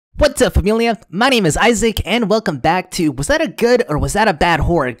What's up, familia? My name is Isaac, and welcome back to Was That a Good or Was That a Bad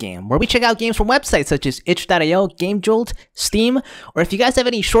Horror Game? Where we check out games from websites such as itch.io, GameJolt, Steam, or if you guys have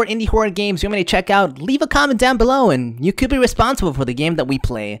any short indie horror games you want me to check out, leave a comment down below and you could be responsible for the game that we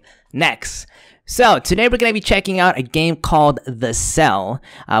play next. So, today we're going to be checking out a game called The Cell,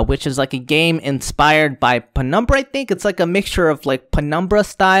 which is like a game inspired by Penumbra, I think. It's like a mixture of like Penumbra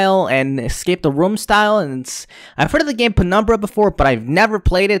style and Escape the Room style, and I've heard of the game Penumbra before, but I've never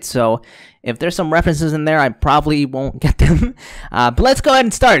played it, so if there's some references in there, I probably won't get them. But let's go ahead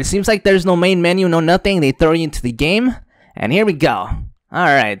and start. It seems like there's no main menu, no nothing. They throw you into the game, and here we go.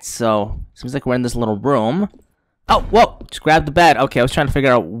 Alright, so, seems like we're in this little room. Oh, whoa! Just grab the bed. Okay, I was trying to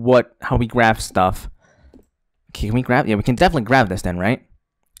figure out how we grab stuff. Okay, can we grab? Yeah, we can definitely grab this then, right?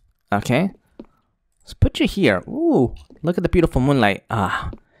 Okay. Let's put you here. Ooh, look at the beautiful moonlight.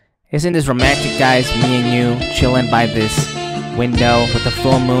 Isn't this romantic, guys? Me and you chilling by this window with the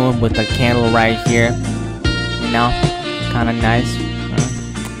full moon with the candle right here. You know, kind of nice.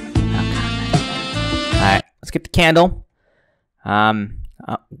 Alright, let's get the candle.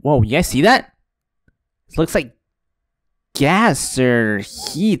 Whoa, you guys see that? It looks like gas or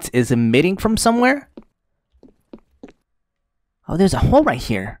heat is emitting from somewhere. Oh, there's a hole right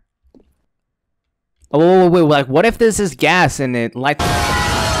here. Oh, wait, like, what if this is gas and it lights?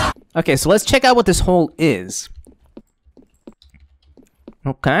 Okay, so let's check out what this hole is.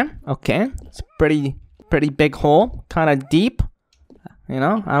 Okay, it's a pretty big hole, kind of deep. You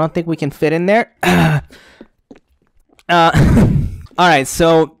know, I don't think we can fit in there. All right,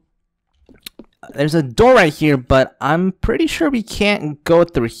 so there's a door right here, but I'm pretty sure we can't go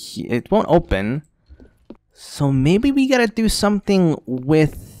through here. It won't open. So maybe we gotta do something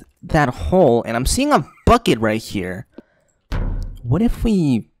with that hole. And I'm seeing a bucket right here. What if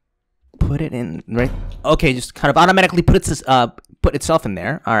we put it in right? Okay, just kind of automatically put itself in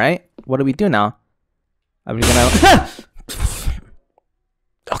there. All right. What do we do now? Are we gonna?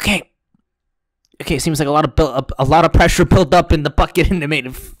 Okay. Okay, it seems like a lot of pressure built up in the bucket and it made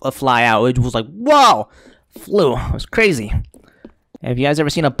it fly out. It was like, whoa! Flew. It was crazy. Have you guys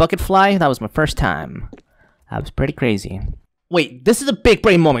ever seen a bucket fly? That was my first time. That was pretty crazy. Wait, this is a big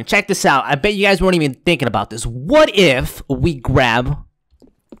brain moment. Check this out. I bet you guys weren't even thinking about this. What if we grab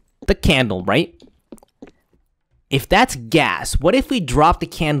the candle, right? If that's gas, what if we drop the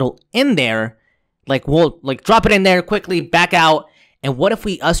candle in there? Like, we'll drop it in there quickly, back out. And what if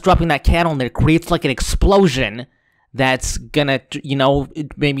us dropping that candle in there creates like an explosion that's gonna, you know,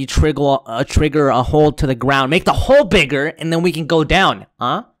 maybe trigger a hole to the ground, make the hole bigger, and then we can go down,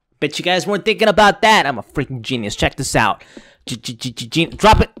 huh? Bet you guys weren't thinking about that. I'm a freaking genius. Check this out.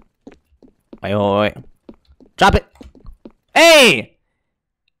 Drop it. Wait. Drop it. Hey!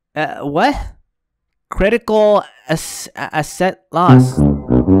 What? Critical asset loss.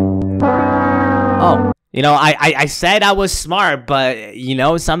 Oh. You know, I said I was smart, but, you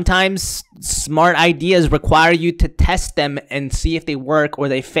know, sometimes smart ideas require you to test them and see if they work or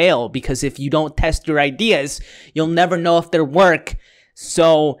they fail. Because if you don't test your ideas, you'll never know if they work.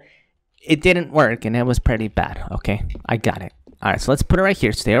 So, it didn't work, and it was pretty bad. Okay, I got it. Alright, so let's put it right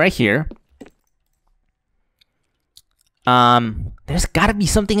here. Stay right here. There's gotta be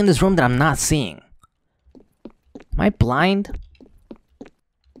something in this room that I'm not seeing. Am I blind?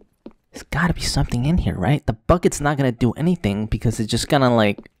 There's gotta be something in here, right? The bucket's not gonna do anything because it's just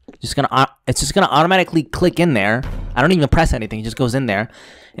gonna automatically click in there. I don't even press anything, it just goes in there.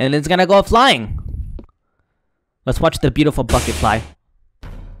 And it's gonna go flying. Let's watch the beautiful bucket fly.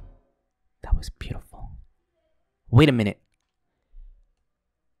 That was beautiful. Wait a minute.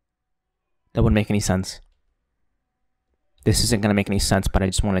 That wouldn't make any sense. This isn't gonna make any sense, but I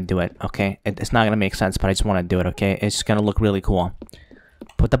just wanna do it, okay? It's not gonna make sense, but I just wanna do it, okay? It's just gonna look really cool.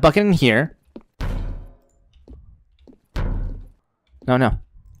 Put the bucket in here. No. No.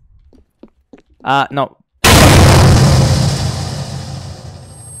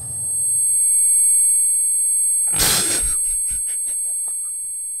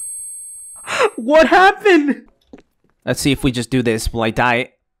 What happened? Let's see if we just do this. Will I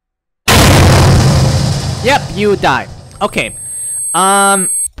die? Yep, you die. Okay.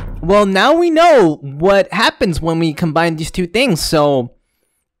 Well, now we know what happens when we combine these two things, so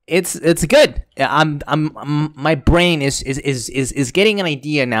it's good. My brain is getting an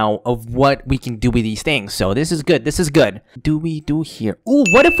idea now of what we can do with these things. So this is good. This is good. Do we do here? Ooh,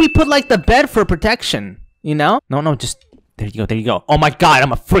 what if we put like the bed for protection? You know? No, just there you go. There you go. Oh my God,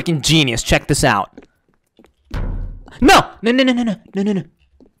 I'm a freaking genius. Check this out. No.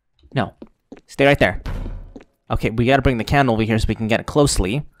 No. Stay right there. Okay, we gotta bring the candle over here so we can get it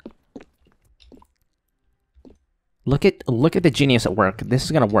closely. Look at the genius at work. This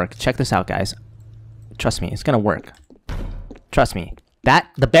is gonna work. Check this out, guys. Trust me, it's gonna work. Trust me.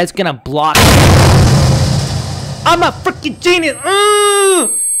 The bed's gonna block. I'm a freaking genius!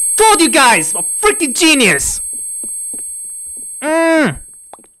 Told you guys! I'm a freaking genius!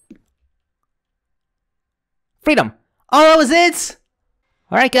 Freedom. Oh, that was it?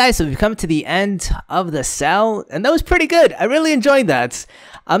 Alright guys, so we've come to the end of the cell, and that was pretty good. I really enjoyed that.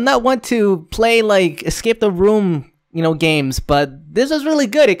 I'm not one to play like escape the room, games, but this was really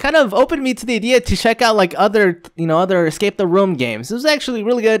good. It kind of opened me to the idea to check out like other escape the room games. It was actually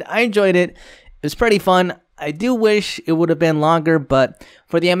really good. I enjoyed it. It was pretty fun. I do wish it would have been longer, but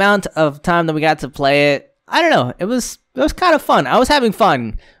for the amount of time that we got to play it, I don't know. It was kind of fun. I was having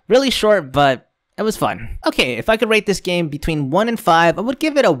fun. Really short, but it was fun. Okay, if I could rate this game between 1 and 5, I would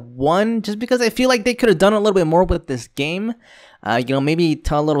give it a 1, just because I feel like they could have done a little bit more with this game. Maybe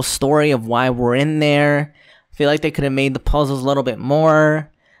tell a little story of why we're in there. I feel like they could have made the puzzles a little bit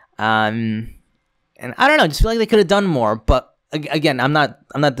more. And I don't know, just feel like they could have done more. But again, I'm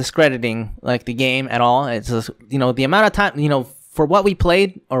not discrediting like the game at all. It's just, the amount of time, for what we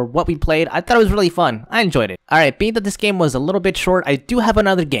played, I thought it was really fun. I enjoyed it. All right, being that this game was a little bit short, I do have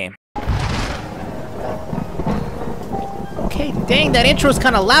another game. Okay, dang, that intro is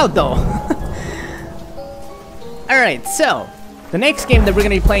kind of loud though. Alright, so the next game that we're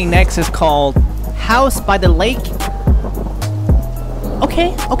going to be playing next is called House by the Lake.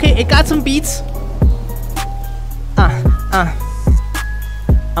 Okay, it got some beats.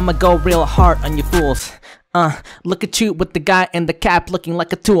 I'ma go real hard on you fools. Look at you with the guy in the cap looking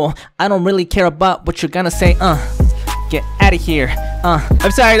like a tool. I don't really care about what you're gonna say. Get out of here.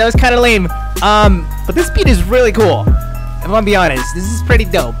 I'm sorry, that was kind of lame. But this beat is really cool. If I'm gonna be honest, this is pretty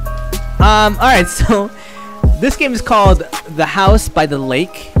dope. Alright, so this game is called The House by the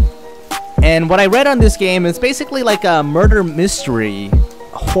Lake. And what I read on this game is basically like a murder mystery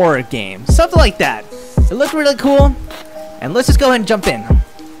horror game. Something like that. It looked really cool. And let's just go ahead and jump in.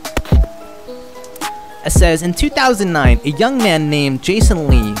 It says, in 2009, a young man named Jason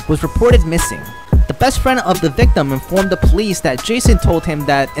Lee was reported missing. The best friend of the victim informed the police that Jason told him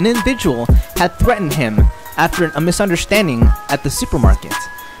that an individual had threatened him after a misunderstanding at the supermarket.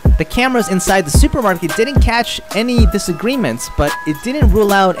 The cameras inside the supermarket didn't catch any disagreements, but it didn't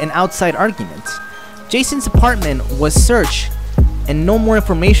rule out an outside argument. Jason's apartment was searched, and no more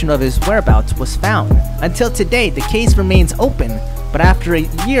information of his whereabouts was found. Until today, the case remains open, but after a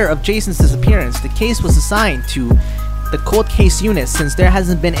year of Jason's disappearance, the case was assigned to the cold case unit since there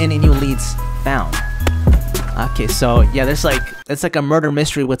hasn't been any new leads found. Okay, so yeah, it's like a murder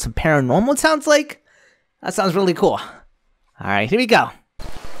mystery with some paranormal, it sounds like. That sounds really cool. Alright, here we go.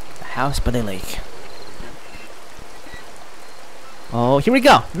 The House by the Lake. Oh, here we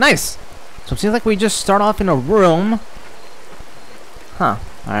go. Nice. So it seems like we just start off in a room. Huh.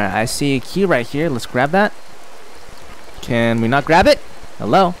 Alright, I see a key right here. Let's grab that. Can we not grab it?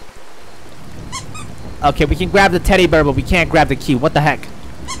 Hello? Okay, we can grab the teddy bear, but we can't grab the key. What the heck?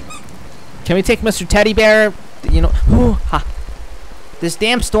 Can we take Mr. Teddy Bear? Ooh, ha. This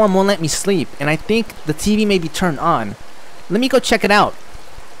damn storm won't let me sleep, and I think the TV may be turned on. Let me go check it out.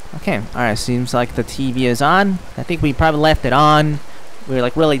 Okay, alright, seems like the TV is on. I think we probably left it on. We were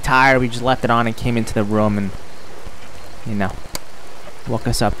like really tired, we just left it on and came into the room and, woke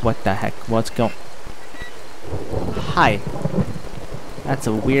us up. What the heck? What's going? Hi. That's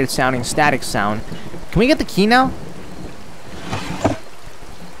a weird sounding static sound. Can we get the key now?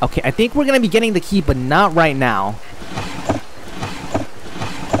 Okay, I think we're gonna be getting the key, but not right now.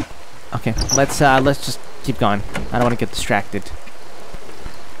 Okay, let's just keep going. I don't want to get distracted.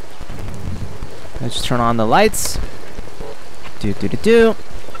 Let's just turn on the lights.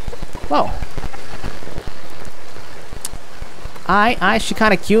 Whoa. She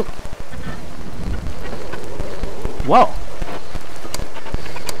kind of cute. Whoa.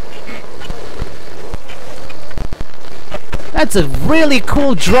 That's a really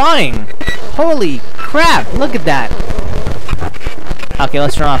cool drawing. Holy crap, look at that. Okay,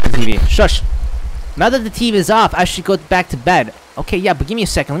 let's turn off the TV. Shush. Now that the TV is off, I should go back to bed. Okay, yeah, but give me a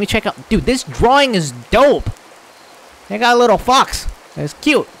second. Let me check out. Dude, this drawing is dope. They got a little fox. It's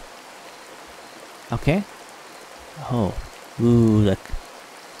cute. Okay. Oh. Ooh, look.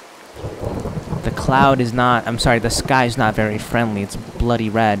 The cloud is not... I'm sorry, the sky is not very friendly. It's bloody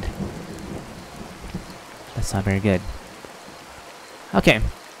red. That's not very good. Okay.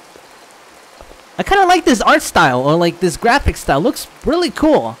 I kind of like this art style, or like this graphic style. Looks really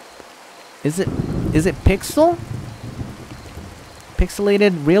cool. Is it pixel?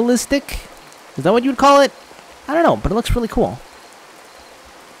 Pixelated realistic? Is that what you would call it? I don't know, but it looks really cool.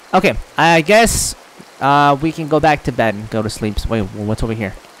 Okay, I guess We can go back to bed and go to sleep. Wait, what's over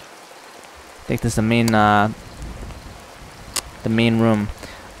here? I think this is the main room.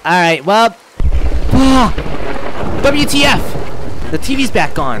 Alright, well. WTF! The TV's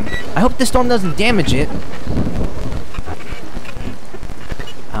back on. I hope the storm doesn't damage it.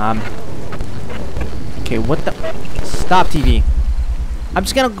 Okay, what the? Stop, TV. I'm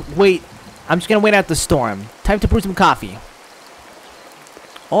just gonna wait. I'm just gonna wait out the storm. Time to brew some coffee.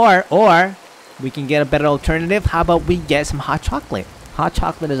 Or we can get a better alternative. How about we get some hot chocolate? Hot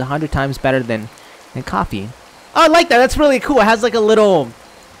chocolate is 100 times better than coffee. Oh, I like that. That's really cool. It has like a little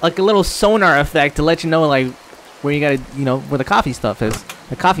sonar effect to let you know like where you gotta, where the coffee stuff is.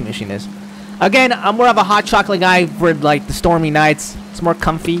 The coffee machine is. Again, I'm more of a hot chocolate guy for like the stormy nights. It's more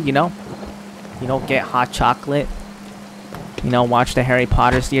comfy, You don't get hot chocolate. Watch the Harry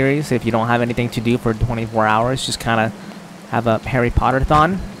Potter series if you don't have anything to do for 24 hours. Just kind of have a Harry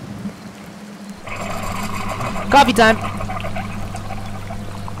Potter-thon. Coffee time!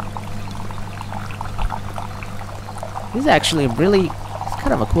 This is actually it's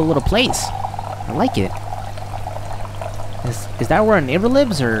kind of a cool little place. I like it. Is that where our neighbor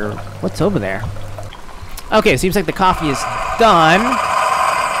lives, or what's over there? Okay, seems like the coffee is done.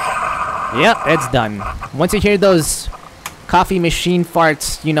 Yep, it's done. Once you hear those coffee machine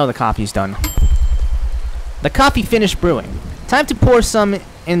farts, you know the coffee's done. The coffee finished brewing. Time to pour some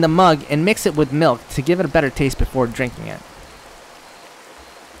in the mug and mix it with milk to give it a better taste before drinking it.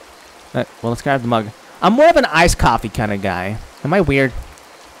 Well, let's grab the mug. I'm more of an iced coffee kind of guy. Am I weird?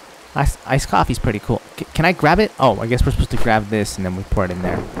 Iced coffee's pretty cool. Can I grab it? Oh, I guess we're supposed to grab this and then we pour it in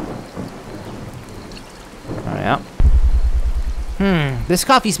there. Alright, yeah. This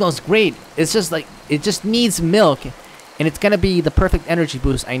coffee smells great. It's just like, it just needs milk. And it's gonna be the perfect energy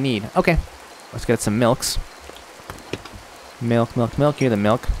boost I need. Okay. Let's get some milks. Milk. Here, the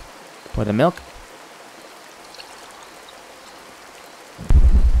milk. Pour the milk.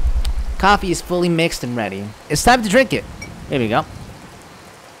 Coffee is fully mixed and ready. It's time to drink it. Here we go.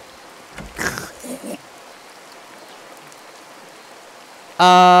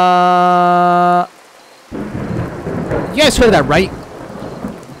 You guys heard that, right?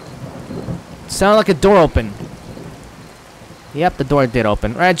 Sounded like a door open. Yep, the door did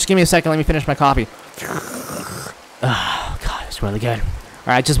open. Alright, just give me a second. Let me finish my coffee. Oh, God, it's really good.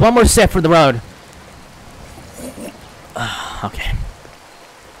 Alright, just one more sip for the road. Okay.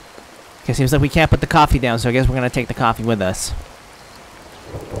 Okay, seems like we can't put the coffee down, so I guess we're gonna take the coffee with us.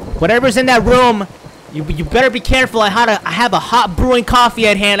 Whatever's in that room, you better be careful. I have a hot brewing coffee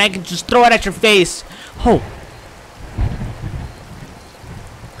at hand. I can just throw it at your face. Oh.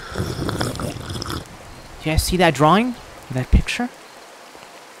 Do you guys see that drawing? That picture?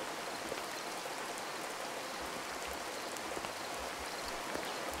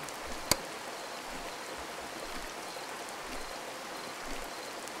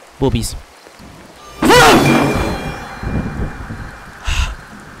 Boobies.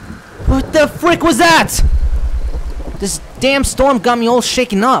 What the frick was that? This damn storm got me all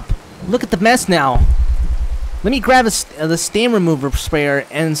shaken up. Look at the mess now. Let me grab the stain remover sprayer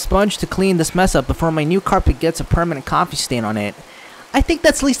and sponge to clean this mess up before my new carpet gets a permanent coffee stain on it. I think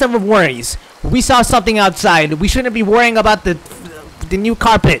that's least of our worries. We saw something outside. We shouldn't be worrying about the new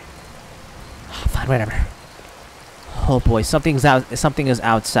carpet. Fine, whatever. Oh boy, something is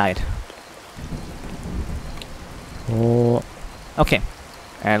outside. Oh, okay.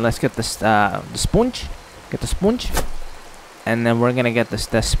 And let's get this the sponge. Get the sponge, and then we're gonna get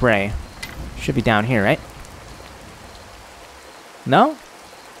the spray. Should be down here, right? No?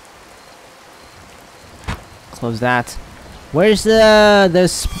 Close that. Where's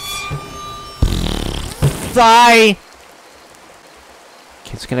this? Okay,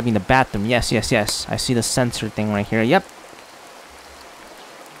 it's gonna be in the bathroom. Yes. I see the sensor thing right here. Yep.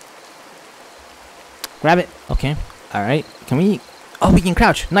 Grab it. Okay. All right. Can we? Oh, we can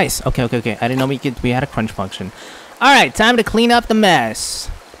crouch. Nice. Okay. I didn't know we had a crunch function. All right. Time to clean up the mess.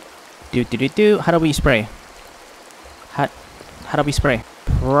 Do. How do we spray? How do we spray?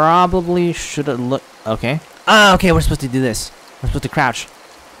 Probably should have looked. Okay. Oh, okay. We're supposed to do this. We're supposed to crouch.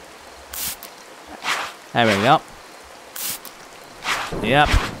 There we go. Yep.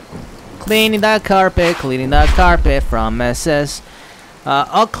 Cleaning the carpet from messes.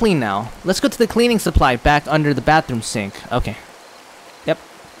 All clean now. Let's go to the cleaning supply back under the bathroom sink. Okay. Yep.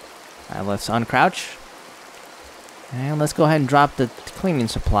 Alright, let's uncrouch. And let's go ahead and drop the cleaning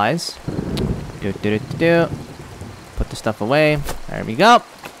supplies. Do. Put the stuff away. There we go.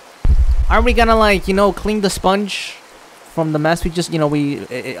 Are we gonna, like, clean the sponge from the mess? We just,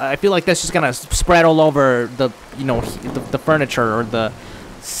 I feel like that's just gonna spread all over the, the furniture or the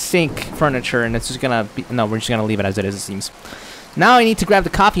sink furniture, and it's just gonna be... No, we're just gonna leave it as it is, it seems. Now I need to grab the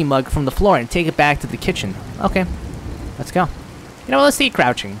coffee mug from the floor and take it back to the kitchen. Okay, let's go. You know what, let's see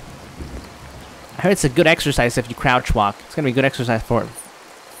crouching. I heard it's a good exercise if you crouch walk. It's gonna be good exercise for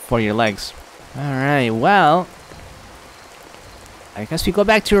your legs. Alright, well... I guess we go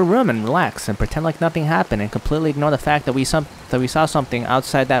back to your room and relax and pretend like nothing happened and completely ignore the fact that we saw something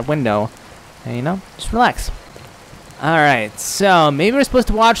outside that window. And, you know, just relax. Alright, so maybe we're supposed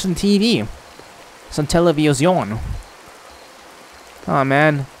to watch some TV. Some television. Oh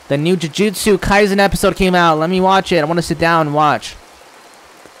man, the new Jujutsu Kaisen episode came out. Let me watch it. I want to sit down and watch.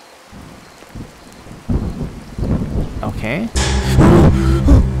 Okay.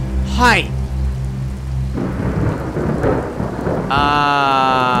 Hi.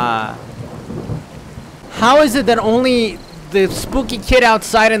 How is it that only the spooky kid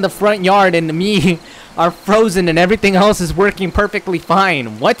outside in the front yard and me are frozen and everything else is working perfectly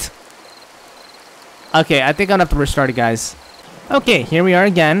fine? What? Okay, I think I'm gonna have to restart it, guys. Okay, here we are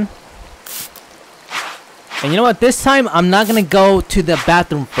again. And you know what? This time, I'm not gonna go to the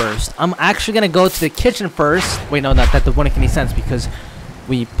bathroom first. I'm actually gonna go to the kitchen first. Wait, no, that wouldn't make any sense because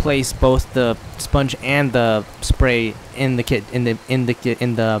we placed both the sponge and the spray in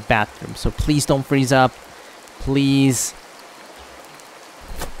the bathroom. So please don't freeze up. Please.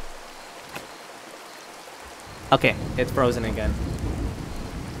 Okay, it's frozen again.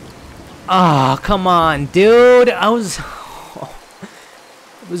 Ah, oh, come on, dude. I was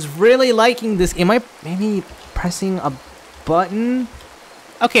really liking this. Am I maybe pressing a button?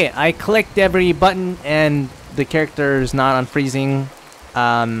 Okay, I clicked every button and the character is not unfreezing.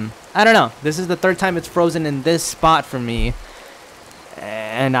 I don't know. This is the third time it's frozen in this spot for me.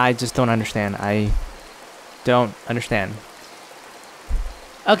 And I just don't understand. I don't understand.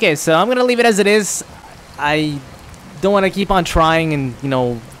 Okay, so I'm gonna leave it as it is. I don't want to keep on trying and, you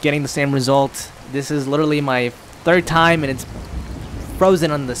know, getting the same result. This is literally my third time and it's frozen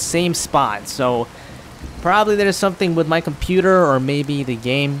on the same spot. So probably there's something with my computer or maybe the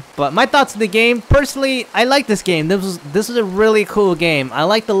game. But my thoughts on the game, personally, I like this game. This was a really cool game. I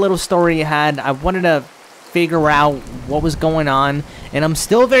like the little story it had. I wanted to figure out what was going on, and I'm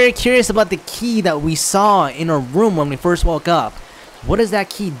still very curious about the key that we saw in our room when we first woke up. What does that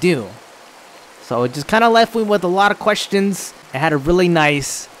key do? So it just kind of left me with a lot of questions. It had a really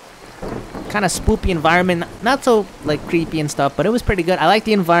nice kind of spoopy environment, not so like creepy and stuff, but it was pretty good. I like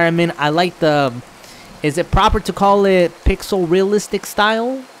the environment. I like the... Is it proper to call it pixel realistic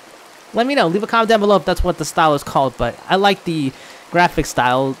style? Let me know. Leave a comment down below if that's what the style is called. But I like the graphic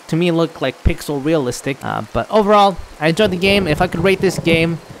style. To me, it looked like pixel realistic. But overall, I enjoyed the game. If I could rate this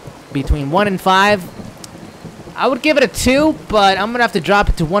game between 1 and 5, I would give it a 2. But I'm going to have to drop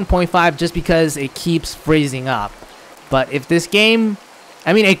it to 1.5 just because it keeps freezing up. But if this game...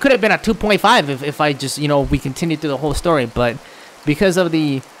 I mean, it could have been a 2.5 if I just, you know, we continued through the whole story. But because of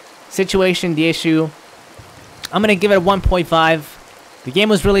the situation, the issue... I'm going to give it a 1.5. The game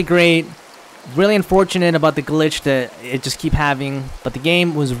was really great. Really unfortunate about the glitch that it just keep having. But the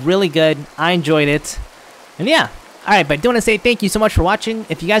game was really good. I enjoyed it. And yeah. Alright, but I do want to say thank you so much for watching.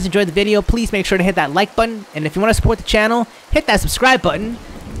 If you guys enjoyed the video, please make sure to hit that like button. And if you want to support the channel, hit that subscribe button.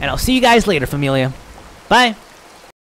 And I'll see you guys later, familia. Bye.